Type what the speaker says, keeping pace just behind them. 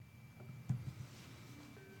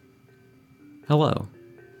Hello,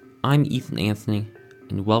 I'm Ethan Anthony,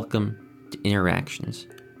 and welcome to Interactions,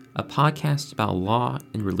 a podcast about law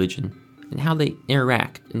and religion and how they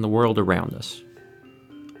interact in the world around us.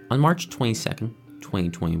 On March 22nd,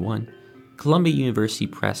 2021, Columbia University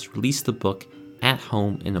Press released the book At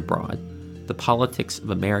Home and Abroad, The Politics of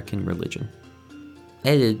American Religion.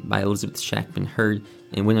 Edited by Elizabeth Shakman Hurd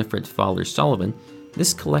and Winnifred Sullivan,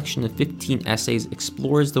 this collection of 15 essays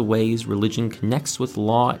explores the ways religion connects with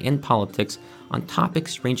law and politics on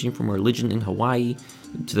topics ranging from religion in Hawaii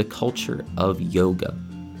to the culture of yoga,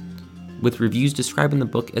 with reviews describing the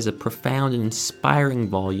book as a profound and inspiring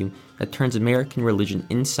volume that turns American religion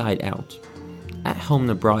inside out. At Home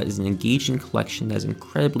and Abroad is an engaging collection that is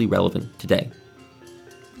incredibly relevant today.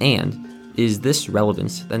 And it is this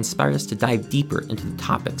relevance that inspired us to dive deeper into the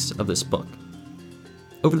topics of this book.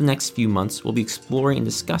 Over the next few months, we'll be exploring and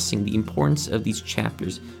discussing the importance of these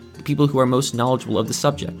chapters to people who are most knowledgeable of the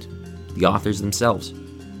subject, the authors themselves.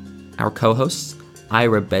 Our co-hosts,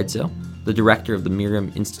 Ira Bedzow, the director of the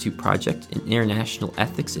Miriam Institute Project in International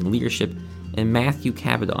Ethics and Leadership, and Matthew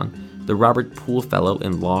Cavedon, the Robert Poole Fellow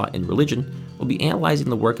in Law and Religion, will be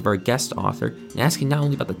analyzing the work of our guest author and asking not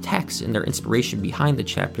only about the text and their inspiration behind the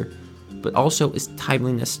chapter, but also its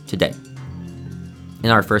timeliness today.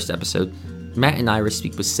 In our first episode, Matt and Ira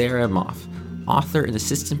speak with Sarah Imhoff, author and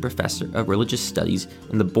assistant professor of religious studies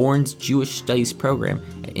in the Bourne's Jewish Studies program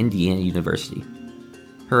at Indiana University.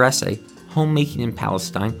 Her essay, Homemaking in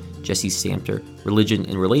Palestine, Jessie Sampter, Religion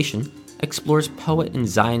and Relation, explores poet and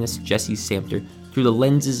Zionist Jessie Sampter through the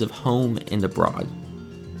lenses of home and abroad.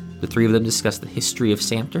 The three of them discuss the history of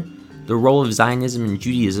Sampter, the role of Zionism and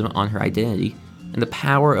Judaism on her identity, and the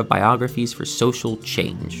power of biographies for social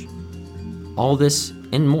change. All this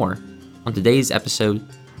and more on today's episode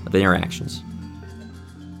of Interactions.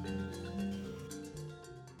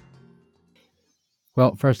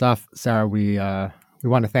 Well, first off, Sarah, we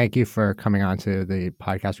want to thank you for coming on to the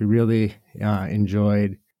podcast. We really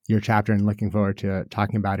enjoyed your chapter and looking forward to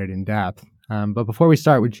talking about it in depth. But before we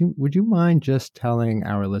start, would you mind just telling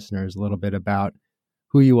our listeners a little bit about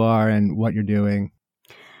who you are and what you're doing?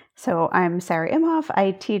 So I'm Sarah Imhoff.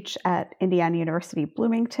 I teach at Indiana University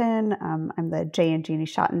Bloomington. I'm the J. and Jeannie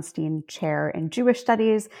Schottenstein Chair in Jewish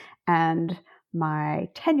Studies, and my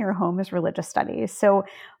tenure home is Religious Studies. So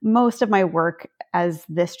most of my work, as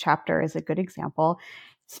this chapter is a good example,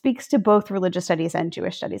 speaks to both Religious Studies and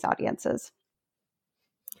Jewish Studies audiences.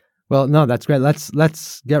 Well, no, that's great.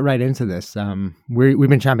 Let's get right into this. We've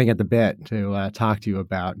been chomping at the bit to talk to you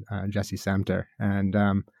about Jessie Sampter, and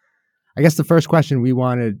I guess the first question we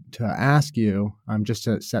wanted to ask you, just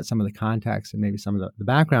to set some of the context and maybe some of the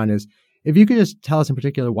background, is if you could just tell us in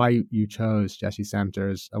particular why you chose Jessie Sampter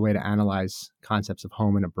as a way to analyze concepts of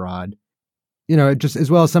home and abroad. You know, just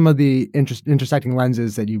as well as some of the intersecting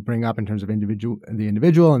lenses that you bring up in terms of the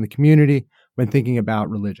individual and the community when thinking about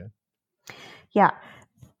religion. Yeah.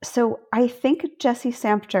 So I think Jessie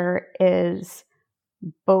Sampter is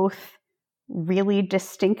both really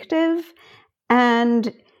distinctive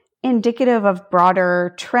and indicative of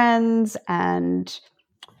broader trends and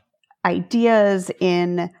ideas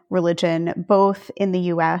in religion, both in the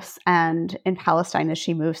US and in Palestine as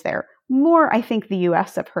she moves there. More, I think, the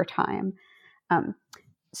US of her time.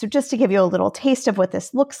 So just to give you a little taste of what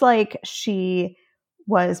this looks like, she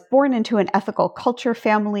was born into an ethical culture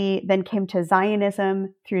family, then came to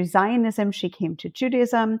Zionism. Through Zionism, she came to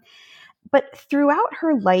Judaism. But throughout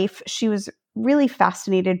her life, she was really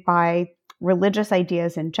fascinated by religious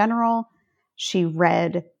ideas in general. She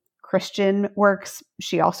read Christian works.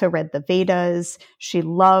 She also read the Vedas. She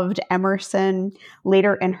loved Emerson.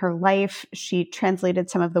 Later in her life, she translated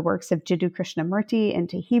some of the works of Jiddu Krishnamurti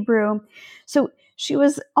into Hebrew. So she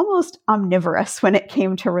was almost omnivorous when it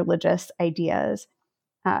came to religious ideas.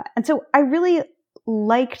 And so I really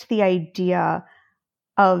liked the idea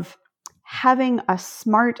of having a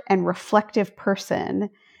smart and reflective person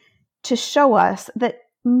to show us that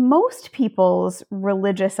most people's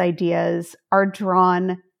religious ideas are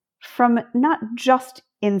drawn from not just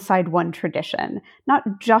inside one tradition, not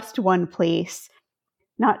just one place,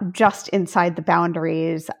 not just inside the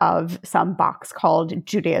boundaries of some box called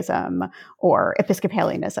Judaism or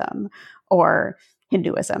Episcopalianism or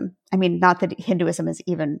Hinduism. I mean, not that Hinduism is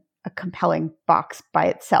even a compelling box by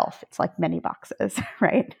itself. It's like many boxes,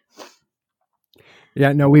 right?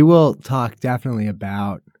 Yeah, no, we will talk definitely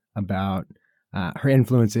about her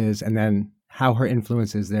influences and then how her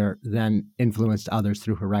influences there then influenced others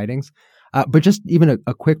through her writings. But just even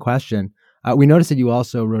a quick question. We noticed that you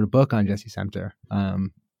also wrote a book on Jessie Sampter.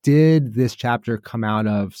 Did this chapter come out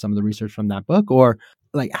of some of the research from that book, or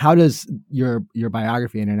like how does your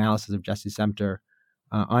biography and analysis of Jessie Sampter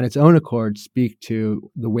on its own accord, speak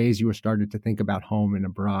to the ways you were started to think about home and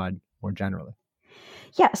abroad more generally?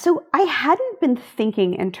 Yeah, so I hadn't been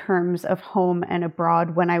thinking in terms of home and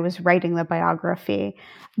abroad when I was writing the biography,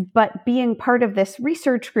 but being part of this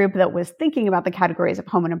research group that was thinking about the categories of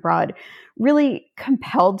home and abroad really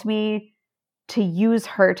compelled me to use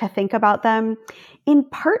her to think about them, in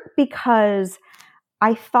part because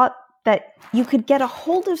I thought that you could get a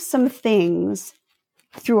hold of some things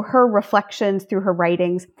through her reflections, through her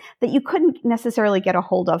writings, that you couldn't necessarily get a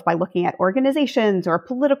hold of by looking at organizations or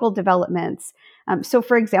political developments. So,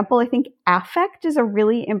 for example, I think affect is a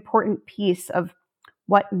really important piece of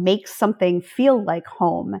what makes something feel like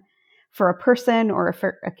home for a person or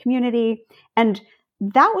for a community. And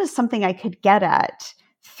that was something I could get at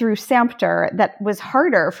through Sampter that was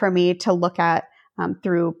harder for me to look at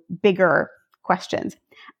through bigger questions.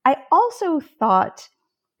 I also thought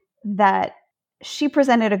that she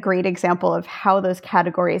presented a great example of how those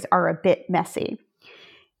categories are a bit messy.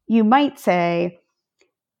 You might say,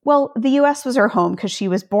 well, the US was her home because she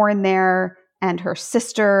was born there and her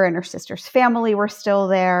sister's family were still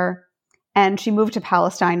there. And she moved to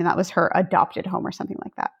Palestine and that was her adopted home or something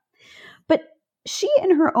like that. But she,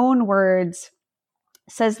 in her own words,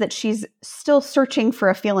 says that she's still searching for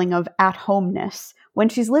a feeling of at-homeness when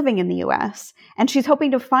she's living in the US. And she's hoping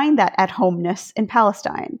to find that at-homeness in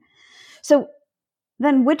Palestine. So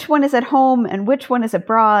then which one is at home and which one is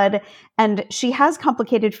abroad? And she has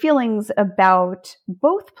complicated feelings about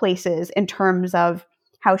both places in terms of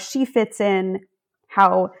how she fits in,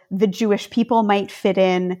 how the Jewish people might fit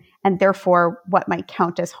in, and therefore what might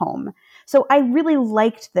count as home. So I really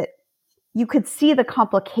liked that you could see the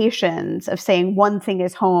complications of saying one thing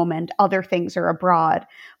is home and other things are abroad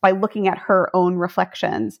by looking at her own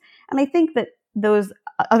reflections. And I think that those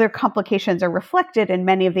other complications are reflected in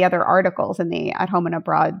many of the other articles in the At Home and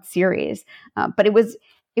Abroad series. But it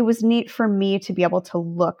was neat for me to be able to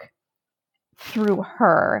look through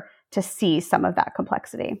her to see some of that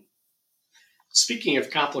complexity. Speaking of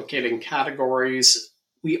complicating categories,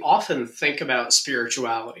 we often think about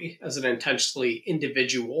spirituality as an intentionally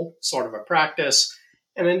individual sort of a practice.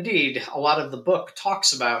 And indeed, a lot of the book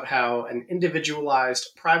talks about how an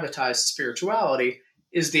individualized, privatized spirituality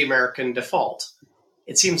is the American default.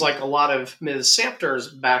 It seems like a lot of Ms. Sampter's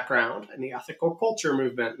background in the ethical culture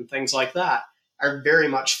movement and things like that are very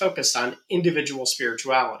much focused on individual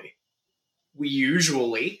spirituality. We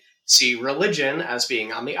usually see religion as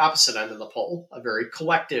being on the opposite end of the pole, a very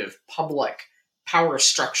collective, public, power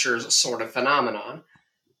structures sort of phenomenon.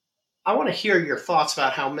 I want to hear your thoughts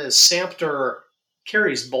about how Ms. Sampter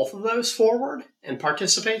carries both of those forward and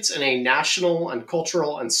participates in a national and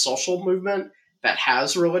cultural and social movement that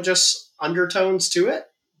has religious undertones to it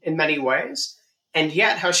in many ways, and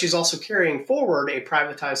yet how she's also carrying forward a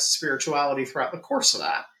privatized spirituality throughout the course of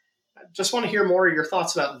that. I just want to hear more of your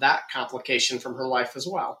thoughts about that complication from her life as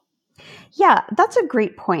well. Yeah, that's a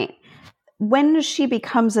great point. When she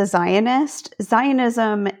becomes a Zionist,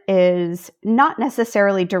 Zionism is not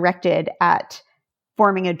necessarily directed at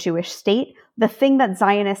forming a Jewish state. The thing that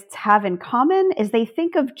Zionists have in common is they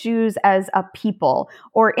think of Jews as a people,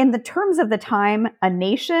 or in the terms of the time, a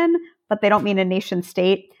nation, but they don't mean a nation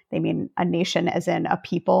state. They mean a nation as in a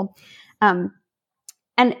people. And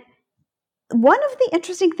one of the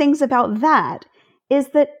interesting things about that is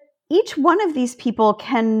that each one of these people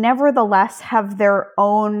can nevertheless have their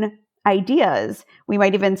own ideas. We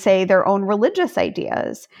might even say their own religious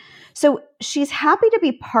ideas. So she's happy to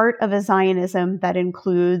be part of a Zionism that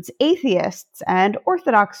includes atheists and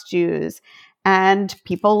Orthodox Jews and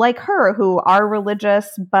people like her who are religious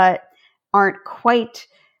but aren't quite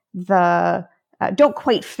don't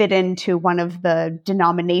quite fit into one of the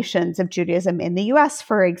denominations of Judaism in the US,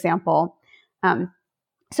 for example.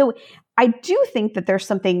 So I do think that there's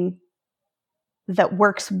something that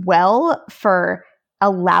works well for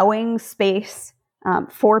allowing space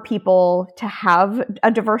for people to have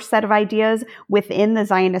a diverse set of ideas within the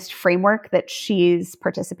Zionist framework that she's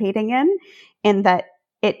participating in that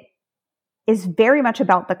it is very much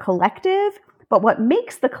about the collective, but what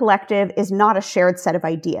makes the collective is not a shared set of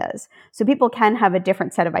ideas. So people can have a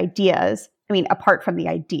different set of ideas, apart from the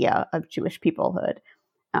idea of Jewish peoplehood,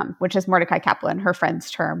 which is Mordecai Kaplan, her friend's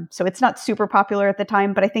term. So it's not super popular at the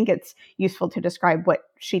time, but I think it's useful to describe what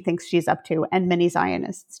she thinks she's up to, and many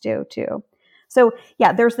Zionists do too. So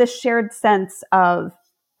yeah, there's this shared sense of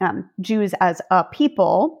Jews as a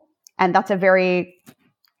people, and that's a very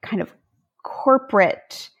kind of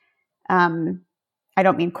corporate, I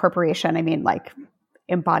don't mean corporation, I mean like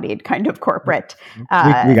embodied kind of corporate we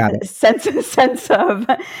got it. sense of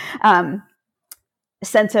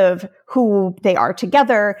sense of who they are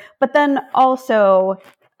together, but then also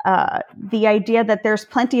the idea that there's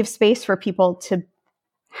plenty of space for people to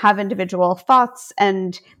have individual thoughts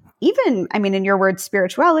and even, I mean, in your words,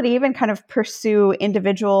 spirituality, even kind of pursue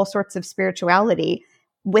individual sorts of spirituality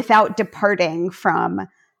without departing from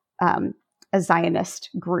a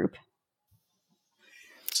Zionist group.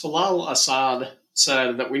 Talal Assad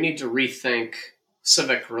said that we need to rethink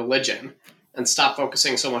civic religion and stop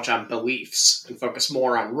focusing so much on beliefs and focus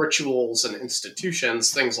more on rituals and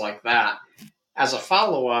institutions, things like that. As a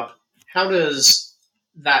follow-up, how does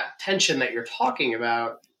that tension that you're talking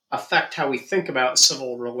about affect how we think about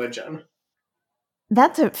civil religion?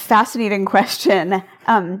 That's a fascinating question.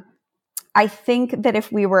 I think that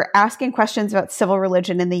if we were asking questions about civil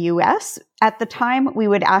religion in the US at the time, we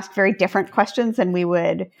would ask very different questions than we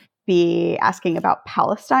would be asking about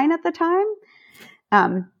Palestine at the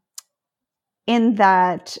time. In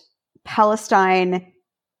that Palestine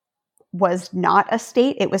was not a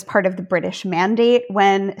state. It was part of the British Mandate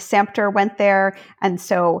when Sampter went there. And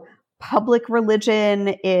so public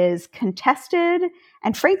religion is contested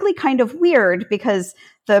and frankly kind of weird because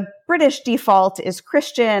the British default is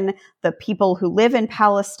Christian. The people who live in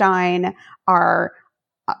Palestine are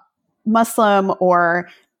Muslim or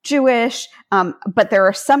Jewish, but there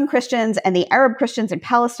are some Christians, and the Arab Christians in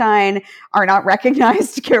Palestine are not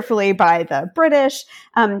recognized carefully by the British.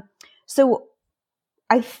 So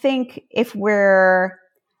I think if we're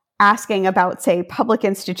asking about, say, public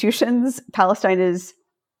institutions, Palestine is,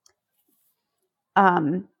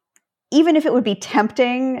 even if it would be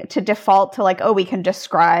tempting to default to like, oh, we can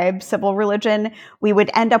describe civil religion, we would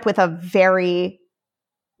end up with a very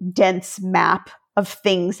dense map of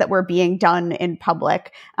things that were being done in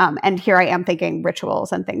public. And here I am thinking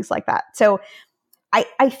rituals and things like that. So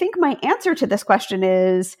I think my answer to this question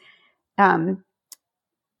is,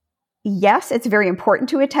 yes, it's very important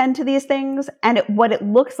to attend to these things. And what it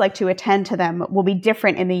looks like to attend to them will be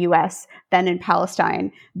different in the US than in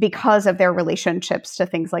Palestine because of their relationships to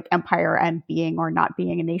things like empire and being or not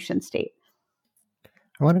being a nation state.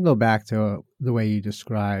 I want to go back to the way you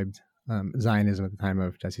described Zionism at the time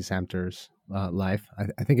of Jessie Sampter's life.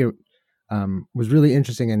 I think it was really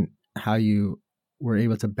interesting in how you were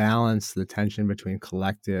able to balance the tension between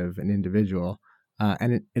collective and individual.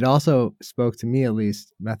 And it also spoke to me, at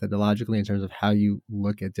least methodologically, in terms of how you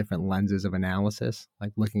look at different lenses of analysis,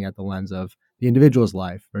 like looking at the lens of the individual's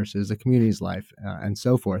life versus the community's life and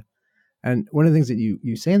so forth. And one of the things that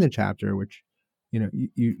you say in the chapter, which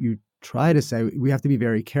you try to say, we have to be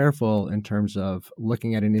very careful in terms of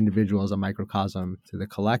looking at an individual as a microcosm to the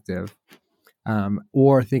collective,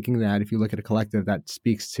 or thinking that if you look at a collective, that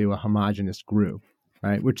speaks to a homogenous group,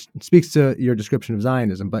 right? Which speaks to your description of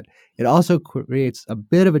Zionism, but it also creates a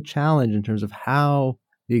bit of a challenge in terms of how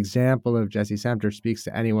the example of Jessie Sampter speaks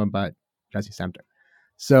to anyone but Jessie Sampter.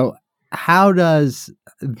 So how does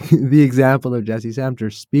the example of Jessie Sampter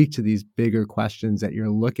speak to these bigger questions that you're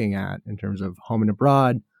looking at in terms of home and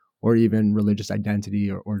abroad, or even religious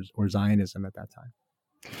identity or Zionism at that time?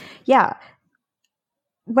 Yeah.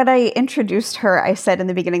 When I introduced her, I said in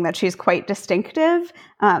the beginning that she's quite distinctive.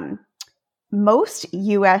 Most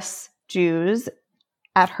U.S. Jews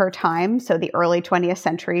at her time, so the early 20th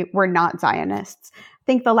century, were not Zionists. I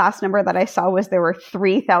think the last number that I saw was there were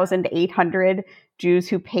 3,800 Jews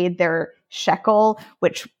who paid their shekel,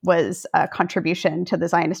 which was a contribution to the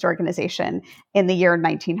Zionist organization in the year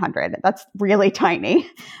 1900. That's really tiny.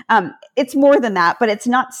 It's more than that, but it's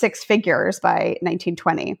not six figures by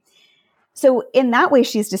 1920. So in that way,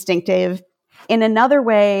 she's distinctive. In another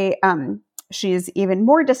way, she's even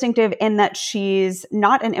more distinctive in that she's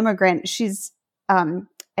not an immigrant. She's an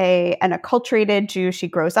acculturated Jew. She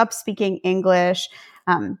grows up speaking English,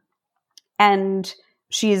 and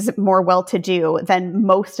she's more well-to-do than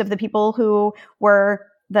most of the people who were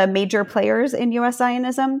the major players in U.S.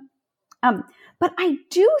 Zionism. But I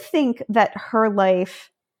do think that her life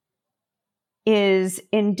is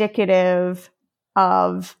indicative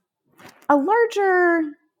of a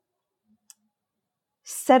larger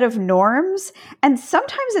set of norms. And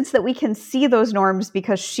sometimes it's that we can see those norms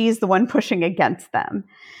because she's the one pushing against them.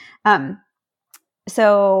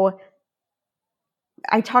 So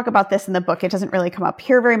I talk about this in the book. It doesn't really come up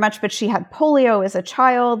here very much, but she had polio as a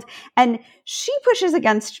child, and she pushes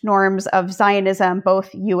against norms of Zionism, both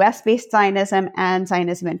US-based Zionism and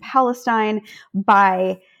Zionism in Palestine,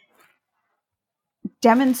 by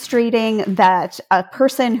demonstrating that a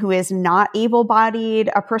person who is not able-bodied,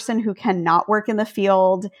 a person who cannot work in the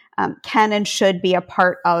field, can and should be a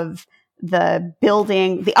part of the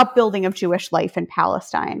upbuilding of Jewish life in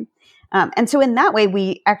Palestine. And so in that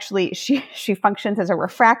way, she functions as a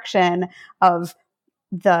refraction of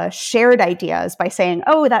the shared ideas by saying,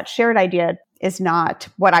 oh, that shared idea is not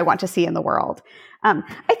what I want to see in the world. I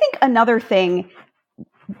think another thing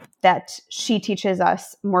that she teaches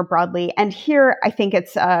us more broadly, and here I think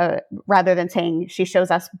it's rather than saying she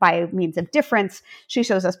shows us by means of difference, she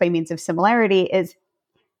shows us by means of similarity, is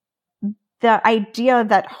the idea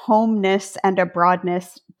that homeness and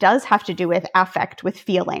abroadness does have to do with affect, with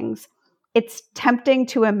feelings. It's tempting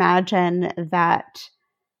to imagine that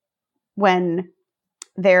when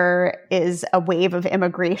there is a wave of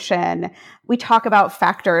immigration, we talk about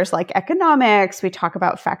factors like economics, we talk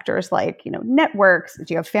about factors like, networks,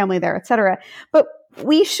 do you have family there, et cetera. But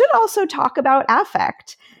we should also talk about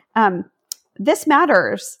affect. This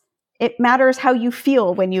matters. It matters how you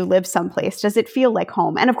feel when you live someplace. Does it feel like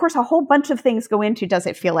home? And of course, a whole bunch of things go into, does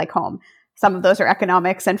it feel like home? Some of those are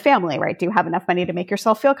economics and family, right? Do you have enough money to make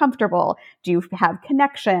yourself feel comfortable? Do you have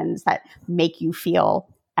connections that make you feel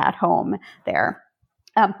at home there?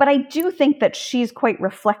 But I do think that she's quite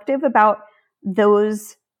reflective about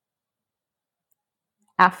those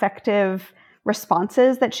affective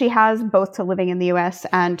responses that she has both to living in the US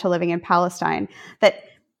and to living in Palestine that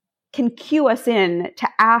can cue us in to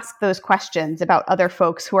ask those questions about other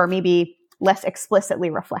folks who are maybe less explicitly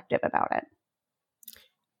reflective about it.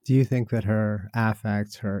 Do you think that her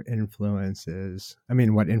affects, her influences,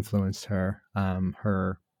 what influenced her,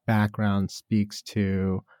 her background speaks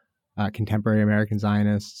to contemporary American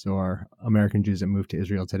Zionists or American Jews that move to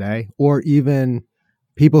Israel today, or even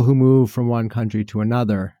people who move from one country to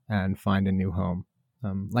another and find a new home?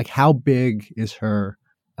 How big is her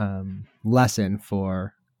lesson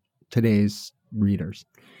for today's readers?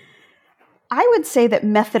 I would say that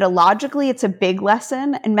methodologically, it's a big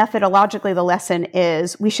lesson. And methodologically, the lesson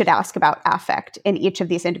is we should ask about affect in each of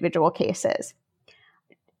these individual cases.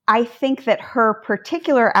 I think that her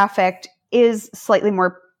particular affect is slightly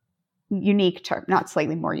more unique to, not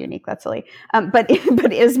slightly more unique, that's silly, but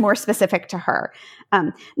is more specific to her.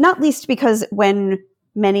 Not least because when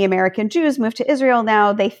many American Jews move to Israel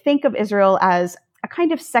now, they think of Israel as a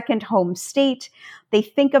kind of second home state. They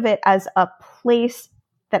think of it as a place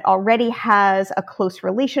that already has a close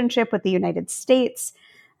relationship with the United States.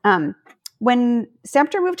 When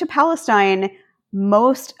Sampter moved to Palestine,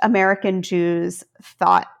 most American Jews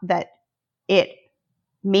thought that it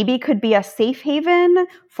maybe could be a safe haven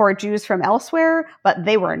for Jews from elsewhere, but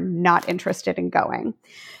they were not interested in going.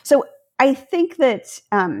 So I think that,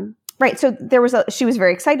 right, so she was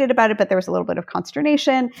very excited about it, but there was a little bit of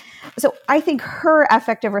consternation. So I think her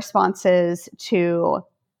affective responses to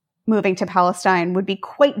moving to Palestine would be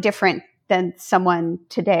quite different than someone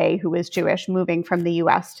today who is Jewish moving from the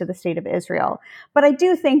US to the state of Israel. But I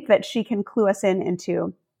do think that she can clue us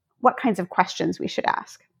into what kinds of questions we should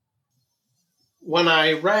ask. When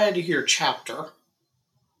I read your chapter,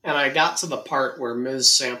 and I got to the part where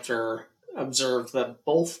Ms. Sampter observed that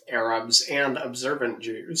both Arabs and observant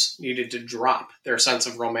Jews needed to drop their sense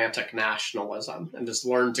of romantic nationalism and just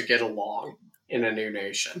learn to get along in a new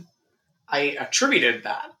nation, I attributed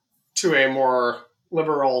that to a more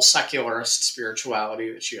liberal, secularist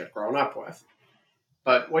spirituality that she had grown up with.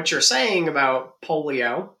 But what you're saying about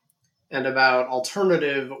polio and about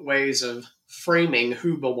alternative ways of framing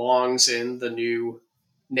who belongs in the new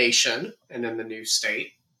nation and in the new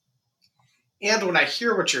state, and when I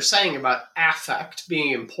hear what you're saying about affect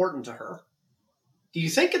being important to her, do you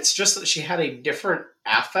think it's just that she had a different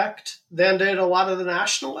affect than did a lot of the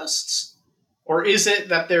nationalists? Or is it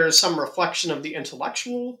that there is some reflection of the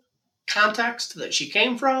intellectual context that she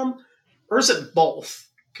came from? Or is it both?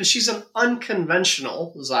 Because she's an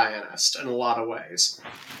unconventional Zionist in a lot of ways.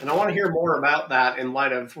 And I want to hear more about that in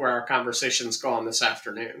light of where our conversation's gone this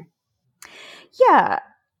afternoon. Yeah,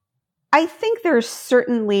 I think there's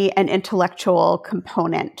certainly an intellectual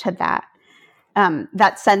component to that.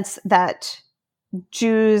 That sense that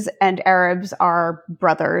Jews and Arabs are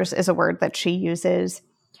brothers is a word that she uses.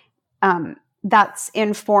 That's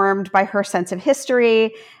informed by her sense of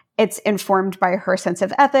history. It's informed by her sense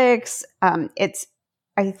of ethics. It's,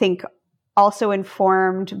 I think, also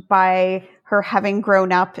informed by her having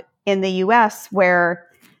grown up in the US, where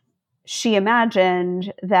she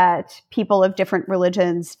imagined that people of different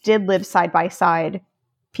religions did live side by side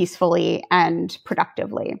peacefully and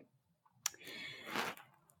productively.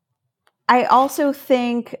 I also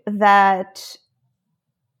think that,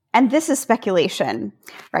 and this is speculation,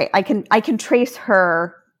 right? I can trace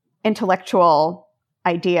her intellectual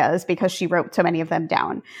ideas because she wrote so many of them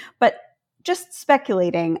down. But just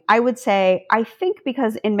speculating, I would say, I think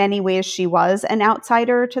because in many ways she was an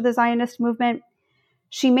outsider to the Zionist movement,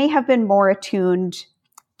 she may have been more attuned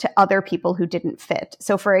to other people who didn't fit.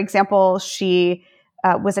 So, for example, she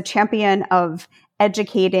was a champion of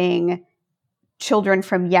educating children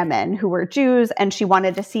from Yemen who were Jews, and she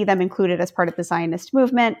wanted to see them included as part of the Zionist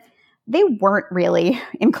movement. They weren't really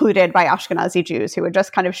included by Ashkenazi Jews who would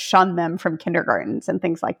just kind of shun them from kindergartens and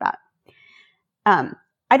things like that.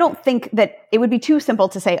 I don't think that it would be too simple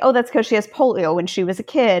to say, oh, that's because she has polio when she was a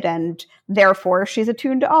kid and therefore she's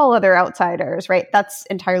attuned to all other outsiders, right? That's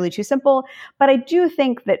entirely too simple. But I do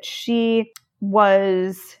think that she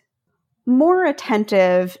was more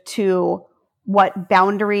attentive to what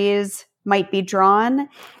boundaries might be drawn,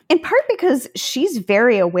 in part because she's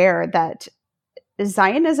very aware that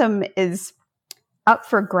Zionism is up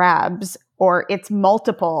for grabs, or it's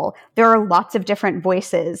multiple. There are lots of different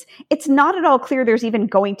voices. It's not at all clear there's even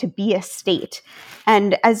going to be a state.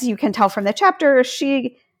 And as you can tell from the chapter,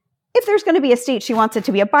 if there's going to be a state, she wants it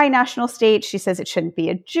to be a binational state. She says it shouldn't be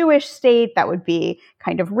a Jewish state. That would be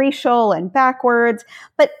kind of racial and backwards.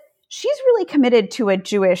 But she's really committed to a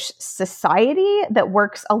Jewish society that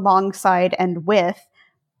works alongside and with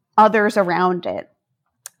others around it.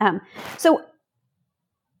 So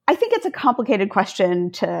I think it's a complicated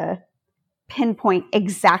question to pinpoint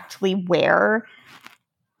exactly where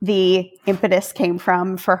the impetus came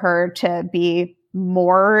from for her to be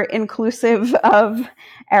more inclusive of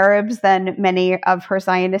Arabs than many of her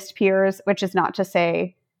Zionist peers, which is not to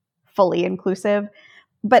say fully inclusive.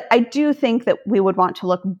 But I do think that we would want to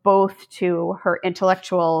look both to her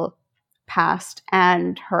intellectual past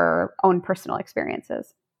and her own personal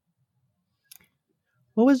experiences.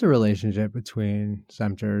 What was the relationship between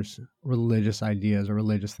Sampter's religious ideas or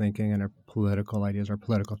religious thinking and her political ideas or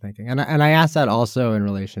political thinking? And I asked that also in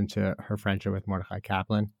relation to her friendship with Mordecai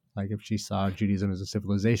Kaplan. Like, if she saw Judaism as a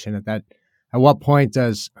civilization, at what point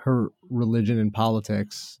does her religion and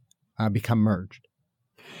politics become merged?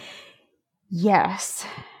 Yes.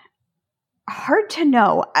 Hard to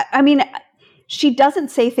know. I mean, she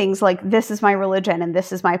doesn't say things like, this is my religion and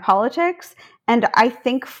this is my politics. And I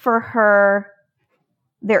think for her,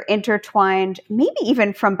 they're intertwined, maybe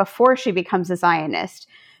even from before she becomes a Zionist.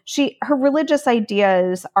 Her religious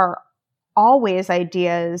ideas are always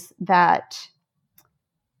ideas that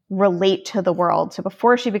relate to the world. So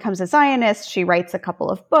before she becomes a Zionist, she writes a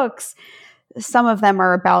couple of books. Some of them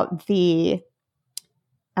are about they're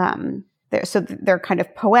kind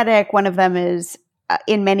of poetic. One of them is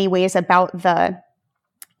in many ways about the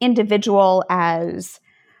individual as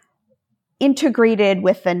integrated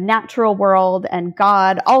with the natural world and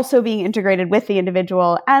God also being integrated with the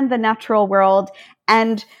individual and the natural world.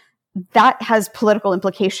 And that has political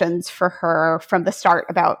implications for her from the start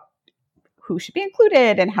about who should be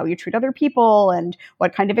included and how you treat other people and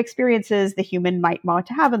what kind of experiences the human might want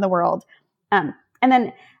to have in the world. And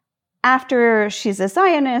then after she's a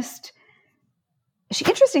Zionist, she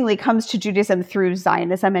interestingly comes to Judaism through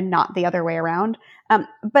Zionism and not the other way around.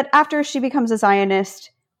 But after she becomes a Zionist,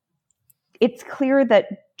 it's clear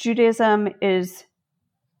that Judaism is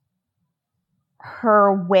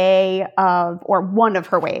her way of, or one of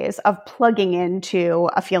her ways of plugging into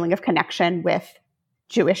a feeling of connection with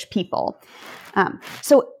Jewish people.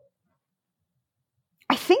 So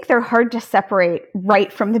I think they're hard to separate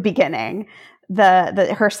right from the beginning,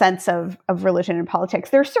 her sense of religion and politics.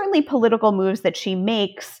 There are certainly political moves that she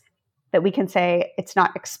makes that we can say it's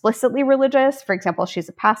not explicitly religious. For example, she's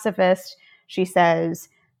a pacifist. She says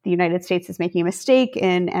the United States is making a mistake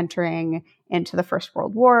in entering into the First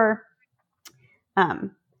World War.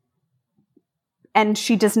 And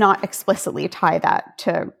she does not explicitly tie that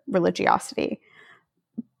to religiosity.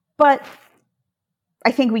 But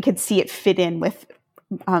I think we could see it fit in with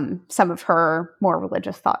some of her more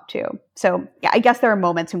religious thought too. So yeah, I guess there are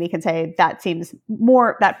moments when we can say that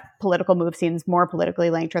political move seems more politically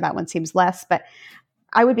linked, or that one seems less. But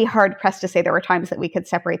I would be hard pressed to say there were times that we could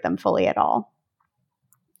separate them fully at all.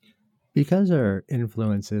 Because her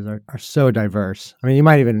influences are so diverse. I mean, you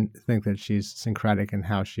might even think that she's syncretic in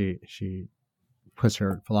how she puts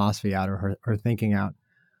her philosophy out or her thinking out.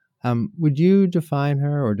 Would you define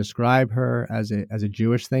her or describe her as a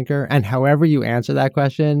Jewish thinker? And however you answer that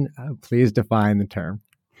question, please define the term.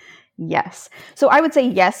 Yes. So I would say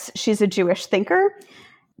yes, she's a Jewish thinker.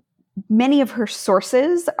 Many of her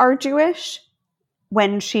sources are Jewish.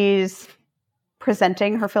 When she's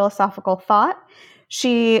presenting her philosophical thought,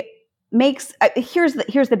 she makes here's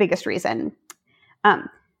the biggest reason.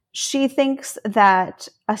 She thinks that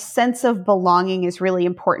a sense of belonging is really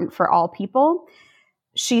important for all people.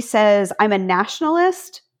 She says, I'm a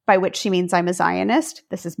nationalist, by which she means I'm a Zionist.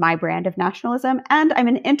 This is my brand of nationalism. And I'm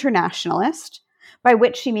an internationalist, by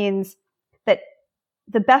which she means that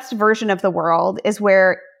the best version of the world is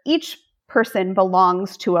where each person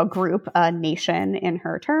belongs to a group, a nation in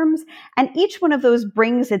her terms, and each one of those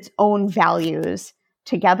brings its own values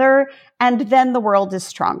together, and then the world is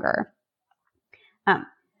stronger.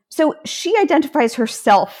 So she identifies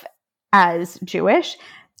herself as Jewish.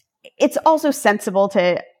 It's also sensible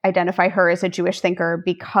to identify her as a Jewish thinker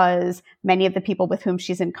because many of the people with whom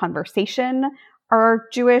she's in conversation are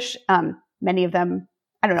Jewish. Many of them,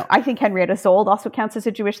 I don't know, I think Henrietta Sold also counts as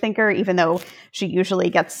a Jewish thinker, even though she usually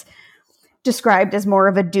gets described as more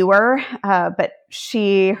of a doer. But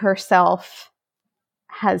she herself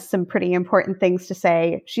has some pretty important things to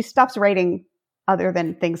say. She stops writing other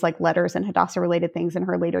than things like letters and Hadassah-related things in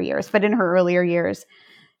her later years. But in her earlier years,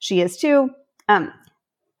 she is too.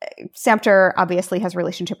 Sampter obviously has a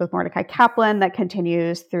relationship with Mordecai Kaplan that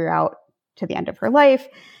continues throughout to the end of her life.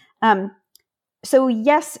 So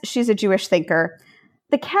yes, she's a Jewish thinker.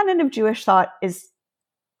 The canon of Jewish thought is,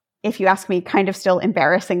 if you ask me, kind of still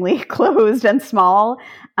embarrassingly closed and small.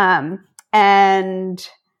 And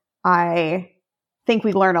I think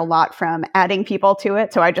we learn a lot from adding people to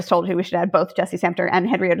it. So I just told you we should add both Jessie Sampter and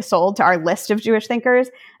Henrietta Sold to our list of Jewish thinkers.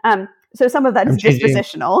 So some of that is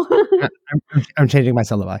dispositional. I'm changing my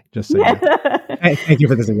syllabi, just so you know. Thank you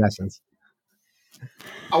for the suggestions.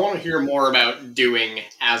 I want to hear more about doing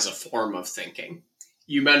as a form of thinking.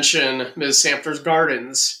 You mention Ms. Sampter's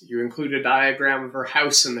gardens. You include a diagram of her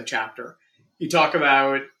house in the chapter. You talk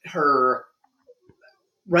about her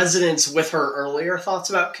resonance with her earlier thoughts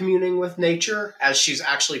about communing with nature as she's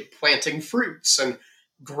actually planting fruits and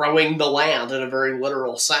growing the land in a very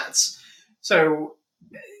literal sense. So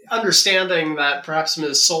understanding that perhaps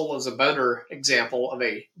Ms. Soul is a better example of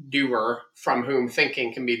a doer from whom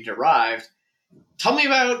thinking can be derived, tell me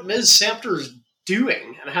about Ms. Sampter's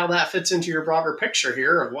doing and how that fits into your broader picture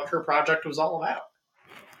here of what her project was all about.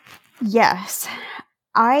 Yes,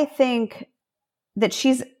 I think that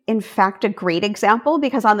she's in fact a great example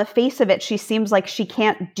because on the face of it, she seems like she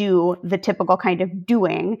can't do the typical kind of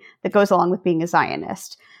doing that goes along with being a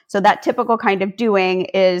Zionist. So that typical kind of doing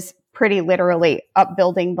is pretty literally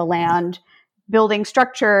upbuilding the land, building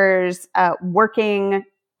structures, working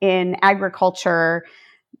in agriculture,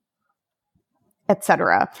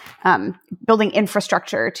 etc., building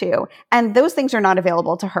infrastructure too. And those things are not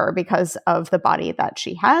available to her because of the body that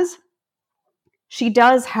she has. She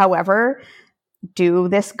does, however, do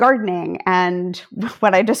this gardening and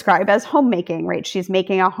what I describe as homemaking, right? She's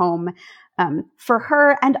making a home for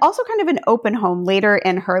her and also kind of an open home. Later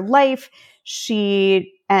in her life,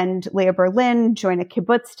 she and Leah Berlin join a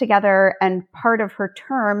kibbutz together, and part of her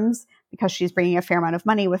terms, because she's bringing a fair amount of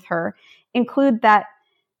money with her, include that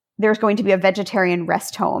there's going to be a vegetarian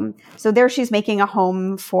rest home. So there she's making a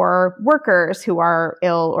home for workers who are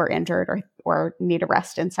ill or injured or need a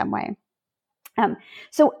rest in some way.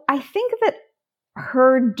 So I think that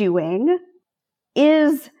her doing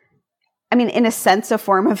is, I mean, in a sense, a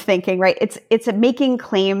form of thinking, right? It's making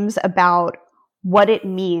claims about what it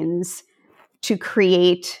means to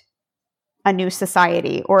create a new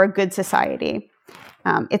society or a good society.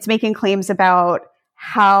 It's making claims about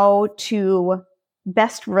how to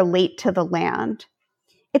best relate to the land.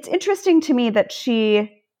 It's interesting to me that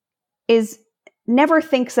she never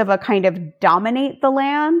thinks of a kind of dominate the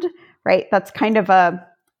land, right? That's kind of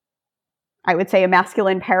I would say a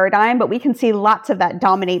masculine paradigm, but we can see lots of that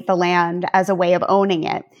dominate the land as a way of owning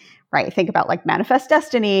it, right? Think about like Manifest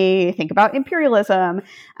Destiny, think about imperialism.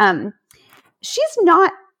 She's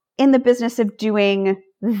not in the business of doing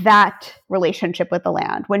that relationship with the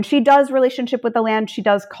land. When she does relationship with the land, she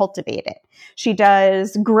does cultivate it. She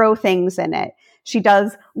does grow things in it. She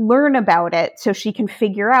does learn about it so she can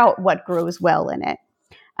figure out what grows well in it.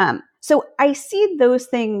 So I see those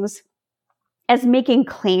things as making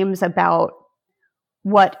claims about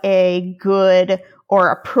what a good or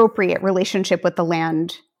appropriate relationship with the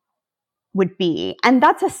land would be. And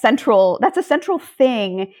that's a central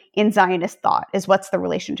thing in Zionist thought, is what's the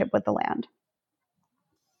relationship with the land.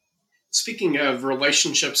 Speaking of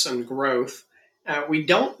relationships and growth, we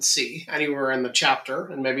don't see anywhere in the chapter,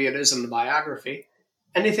 and maybe it is in the biography,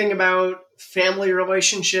 anything about family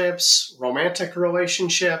relationships, romantic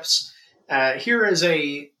relationships. Here is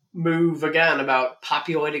a move, again, about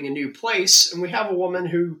populating a new place, and we have a woman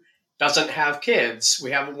who doesn't have kids.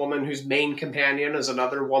 We have a woman whose main companion is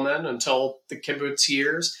another woman until the kibbutz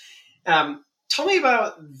years. Tell me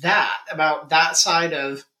about that side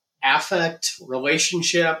of affect,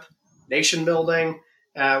 relationship, nation building,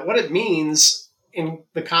 what it means in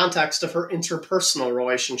the context of her interpersonal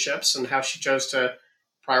relationships and how she chose to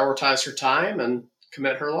prioritize her time and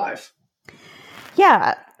commit her life.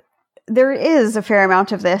 Yeah. there is a fair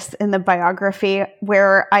amount of this in the biography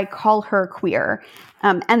where I call her queer.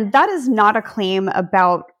 And that is not a claim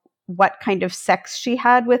about what kind of sex she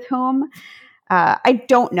had with whom. I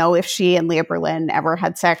don't know if she and Leah Berlin ever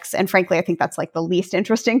had sex. And frankly, I think that's like the least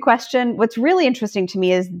interesting question. What's really interesting to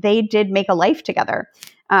me is they did make a life together.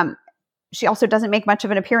 She also doesn't make much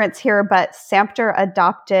of an appearance here, but Sampter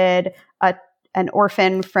adopted an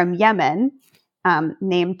orphan from Yemen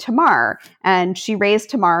named Tamar. And she raised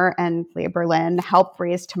Tamar, and Leah Berlin helped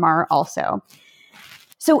raise Tamar also.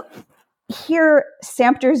 So here,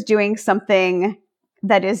 Sampter's doing something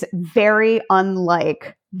that is very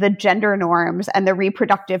unlike the gender norms and the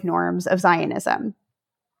reproductive norms of Zionism,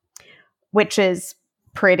 which is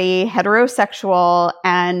pretty heterosexual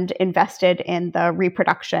and invested in the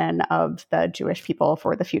reproduction of the Jewish people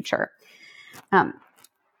for the future.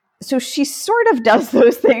 So she sort of does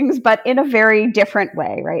those things, but in a very different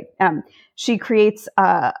way, right? She creates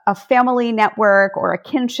a family network or a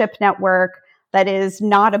kinship network that is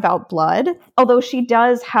not about blood, although she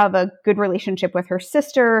does have a good relationship with her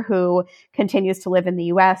sister who continues to live in the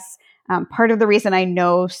US. Part of the reason I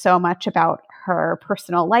know so much about her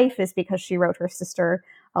personal life is because she wrote her sister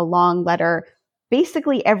a long letter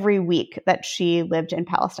basically every week that she lived in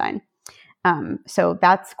Palestine. So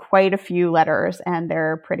that's quite a few letters, and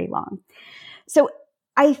they're pretty long. So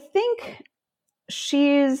I think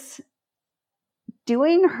she's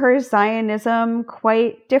doing her Zionism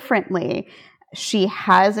quite differently. She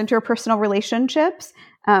has interpersonal relationships.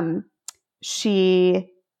 She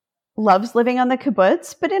loves living on the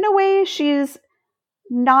kibbutz, but in a way she's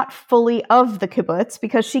not fully of the kibbutz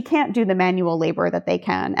because she can't do the manual labor that they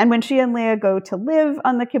can. And when she and Leah go to live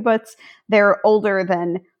on the kibbutz, they're older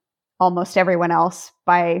than almost everyone else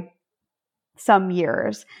by some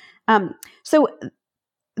years. So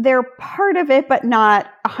they're part of it, but not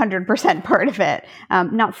 100% part of it,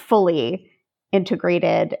 not fully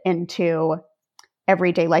integrated into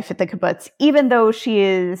everyday life at the kibbutz, even though she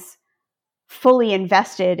is fully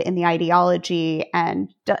invested in the ideology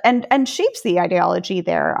and shapes the ideology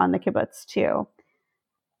there on the kibbutz too.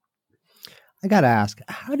 I gotta ask,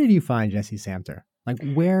 how did you find Jessie Sampter? Like,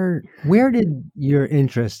 where did your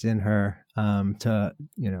interest in her to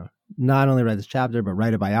not only write this chapter but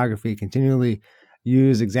write a biography, continually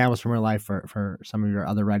use examples from her life for some of your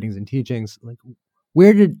other writings and teachings? Like,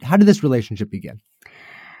 how did this relationship begin?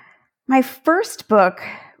 My first book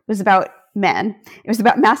was about men. It was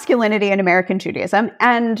about masculinity in American Judaism,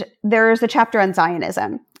 and there's a chapter on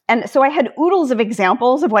Zionism. And so I had oodles of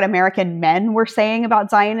examples of what American men were saying about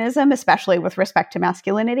Zionism, especially with respect to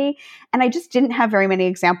masculinity. And I just didn't have very many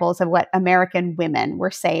examples of what American women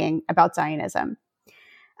were saying about Zionism.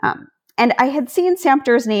 And I had seen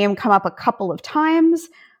Sampter's name come up a couple of times,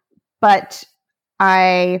 but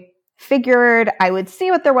I figured I would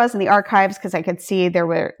see what there was in the archives because I could see there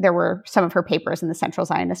were some of her papers in the Central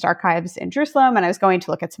Zionist Archives in Jerusalem, and I was going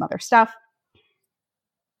to look at some other stuff.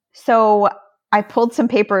 So I pulled some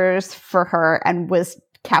papers for her and was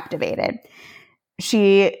captivated.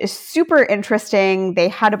 She is super interesting. They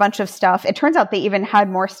had a bunch of stuff. It turns out they even had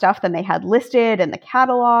more stuff than they had listed in the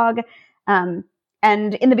catalog. And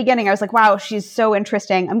in the beginning, I was like, wow, she's so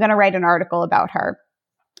interesting. I'm going to write an article about her.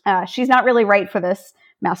 She's not really right for this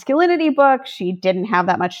masculinity book. She didn't have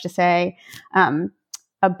that much to say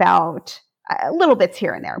about little bits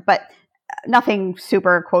here and there, but nothing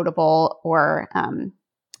super quotable or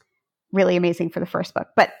really amazing for the first book.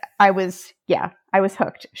 But I was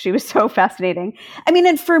hooked. She was so fascinating. I mean,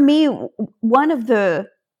 and for me, one of the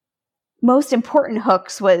most important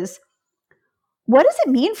hooks was, what does it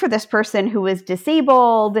mean for this person who was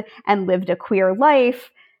disabled and lived a queer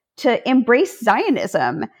life to embrace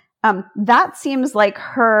Zionism? That seems like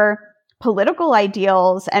her political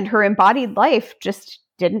ideals and her embodied life just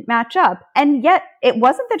didn't match up. And yet it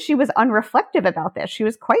wasn't that she was unreflective about this. She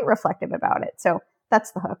was quite reflective about it. So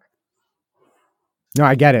that's the hook. No,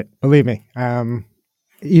 I get it. Believe me.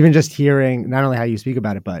 Even just hearing not only how you speak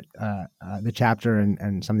about it, but the chapter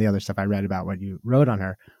and some of the other stuff I read about what you wrote on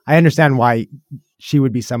her, I understand why she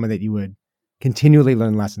would be someone that you would continually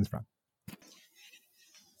learn lessons from.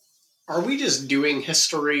 Are we just doing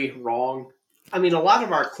history wrong? I mean, a lot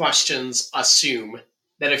of our questions assume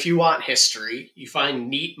that if you want history, you find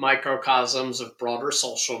neat microcosms of broader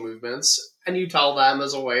social movements, and you tell them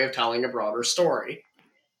as a way of telling a broader story.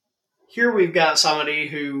 Here we've got somebody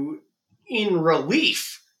who, in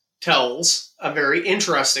relief, tells a very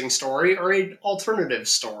interesting story or an alternative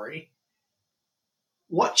story.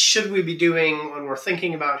 What should we be doing when we're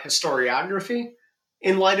thinking about historiography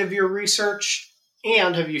in light of your research?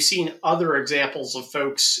 And have you seen other examples of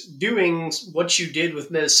folks doing what you did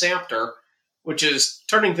with Ms. Sampter which is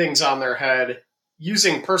turning things on their head,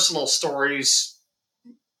 using personal stories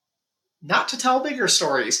not to tell bigger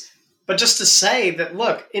stories, but just to say that,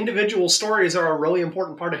 look, individual stories are a really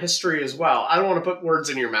important part of history as well. I don't want to put words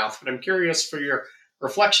in your mouth, but I'm curious for your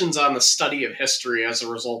reflections on the study of history as a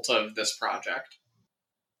result of this project.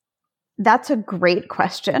 That's a great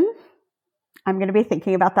question. I'm going to be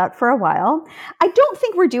thinking about that for a while. I don't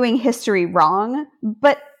think we're doing history wrong,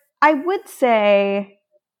 but I would say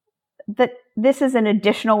that this is an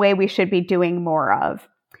additional way we should be doing more of.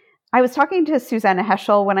 I was talking to Susanna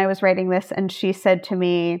Heschel when I was writing this, and she said to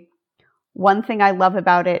me, one thing I love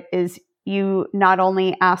about it is you not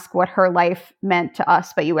only ask what her life meant to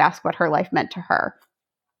us, but you ask what her life meant to her.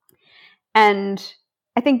 And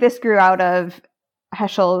I think this grew out of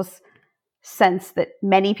Heschel's sense that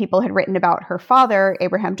many people had written about her father,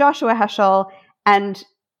 Abraham Joshua Heschel, and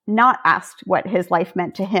not asked what his life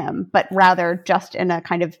meant to him, but rather just in a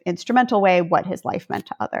kind of instrumental way, what his life meant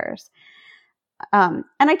to others. And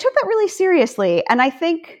I took that really seriously. And I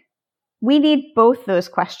think we need both those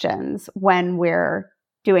questions when we're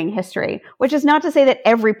doing history, which is not to say that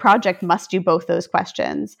every project must do both those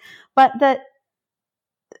questions, but that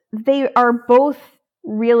they are both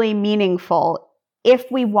really meaningful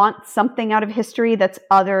if we want something out of history that's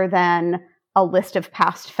other than a list of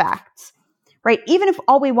past facts, right? Even if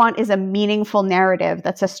all we want is a meaningful narrative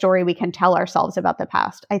that's a story we can tell ourselves about the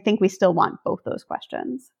past, I think we still want both those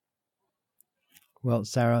questions. Well,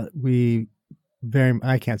 Sarah,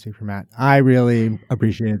 I can't speak for Matt. I really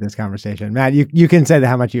appreciated this conversation. Matt, you can say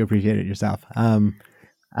how much you appreciate it yourself.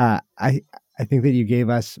 I think that you gave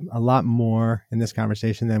us a lot more in this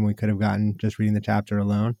conversation than we could have gotten just reading the chapter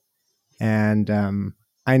alone. And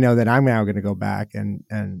I know that I'm now going to go back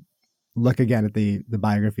and look again at the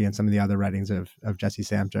biography and some of the other writings of Jessie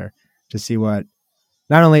Sampter to see what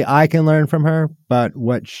not only I can learn from her, but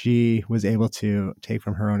what she was able to take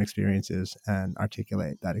from her own experiences and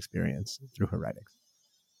articulate that experience through her writings.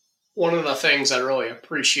 One of the things I really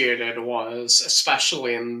appreciated was,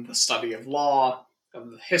 especially in the study of law,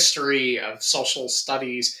 of history, of social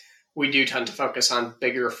studies, we do tend to focus on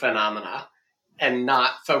bigger phenomena and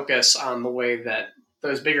not focus on the way that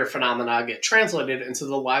those bigger phenomena get translated into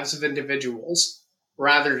the lives of individuals,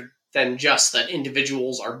 rather than just that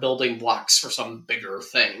individuals are building blocks for some bigger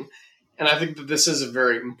thing. And I think that this is a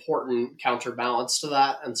very important counterbalance to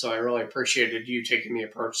that. And so I really appreciated you taking the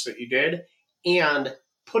approach that you did and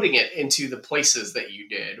putting it into the places that you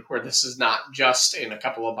did, where this is not just in a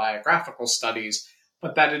couple of biographical studies,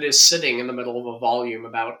 but that it is sitting in the middle of a volume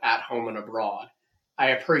about at home and abroad.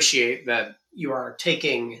 I appreciate that you are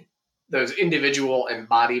taking those individual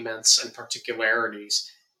embodiments and particularities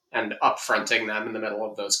and upfronting them in the middle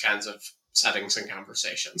of those kinds of settings and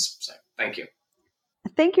conversations. So thank you.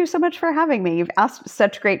 Thank you so much for having me. You've asked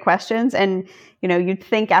such great questions. And, you'd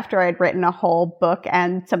think after I'd written a whole book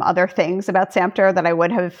and some other things about Sampter that I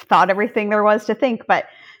would have thought everything there was to think, but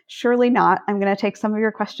surely not. I'm going to take some of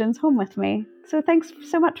your questions home with me. So thanks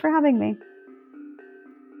so much for having me.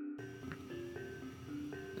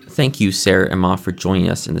 Thank you, Sarah Imhoff, for joining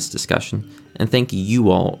us in this discussion, and thank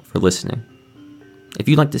you all for listening. If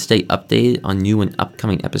you'd like to stay updated on new and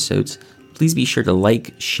upcoming episodes, please be sure to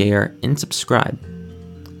like, share, and subscribe.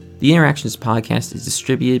 The Interactions podcast is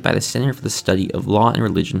distributed by the Center for the Study of Law and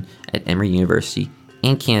Religion at Emory University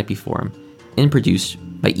and Canopy Forum, and produced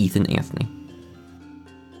by Ethan Anthony.